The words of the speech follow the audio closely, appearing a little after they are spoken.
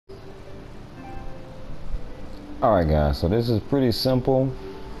Alright guys, so this is pretty simple,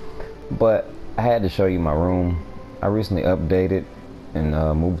 but I had to show you my room. I recently updated and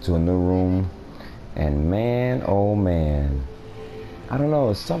moved to a new room, and man, oh man, I don't know,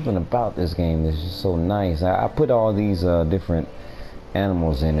 it's something about this game that's just so nice. I put all these different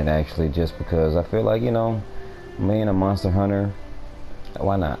animals in it actually just because I feel like, being a monster hunter,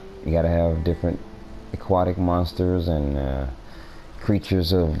 why not? You gotta have different aquatic monsters and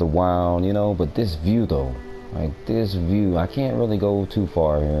creatures of the wild, but this view though, like this view, I can't really go too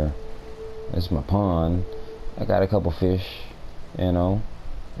far here. This is my pond. I got a couple fish, one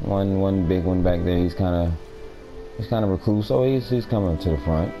big one back there. He's kind of recluse, so he's coming to the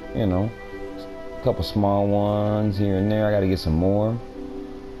front, a couple small ones here and there. I gotta get some more.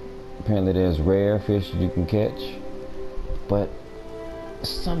 Apparently there's rare fish that you can catch, but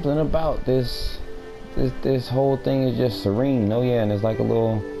something about this whole thing is just serene. Oh yeah, and it's like a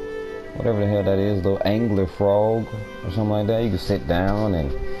little, whatever the hell that is, little angler frog or something like that. You can sit down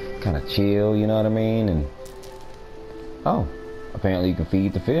and kind of chill, you know what I mean? And oh, apparently you can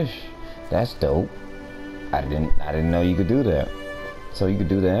feed the fish. That's dope. I didn't know you could do that. So you could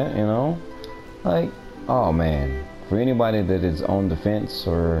do that, like, oh man, for anybody that is on the fence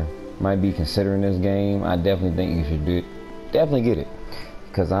or might be considering this game, I definitely think you should do it. Definitely get it,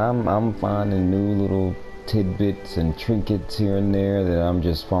 because I'm finding new little tidbits and trinkets here and there that I'm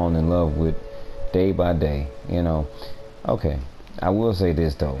just falling in love with day by day, Okay, I will say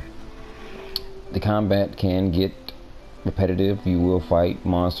this though, the combat can get repetitive. You will fight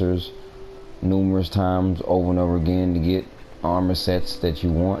monsters numerous times over and over again to get armor sets that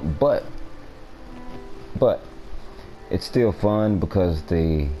you want, but it's still fun because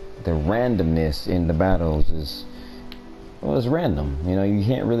the randomness in the battles is, well, it's random. You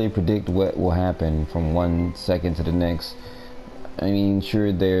can't really predict what will happen from 1 second to the next. I mean,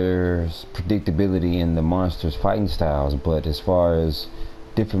 sure, there's predictability in the monsters' fighting styles, but as far as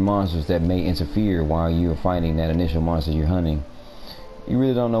different monsters that may interfere while you're fighting that initial monster you're hunting, you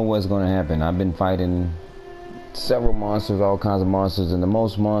really don't know what's going to happen. I've been fighting several monsters, all kinds of monsters, and the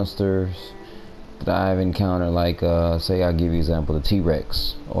most monsters that I've encountered, like, say I'll give you an example, the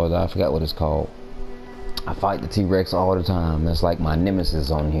T-Rex, or I forgot what it's called. I fight the T-Rex all the time. That's like my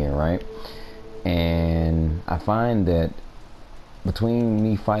nemesis on here, right? And I find that between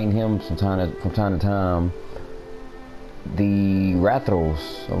me fighting him from time to time, the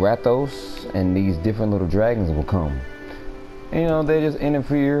Rathos and these different little dragons will come. They just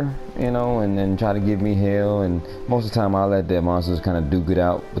interfere, and then try to give me hell. And most of the time I'll let the monsters kind of duke it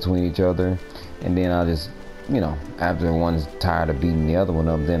out between each other. And then I'll just, after one's tired of beating the other one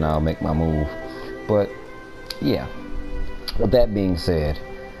up, then I'll make my move. But yeah, with that being said,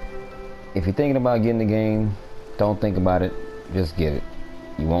 if you're thinking about getting the game, don't think about it, just get it.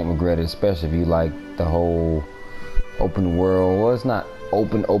 You won't regret it, especially if you like the whole open world. Well, it's not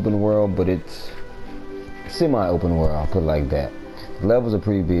open world, but it's semi-open world, I'll put it like that. The levels are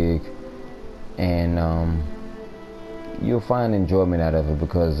pretty big, and you'll find enjoyment out of it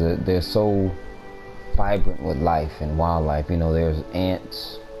because they're so vibrant with life and wildlife. There's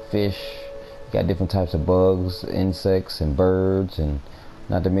ants, fish, you got different types of bugs, insects, and birds, and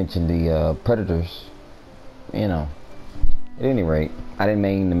not to mention the predators. At any rate, I didn't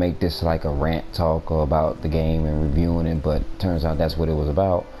mean to make this like a rant talk about the game and reviewing it, but turns out that's what it was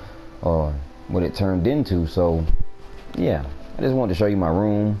about, or what it turned into. So yeah, I just wanted to show you my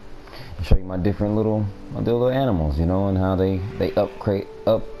room and show you my different little animals, and how they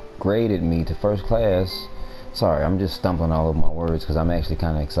upgraded me to first class. Sorry, I'm just stumbling all over my words because I'm actually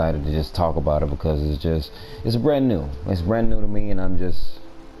kind of excited to just talk about it, because it's brand new. It's brand new to me, and I'm just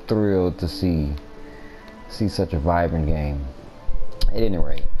thrilled to see such a vibrant game. At any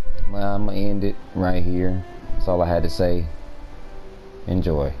rate, well, I'm gonna end it right here. That's all I had to say.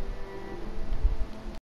 Enjoy.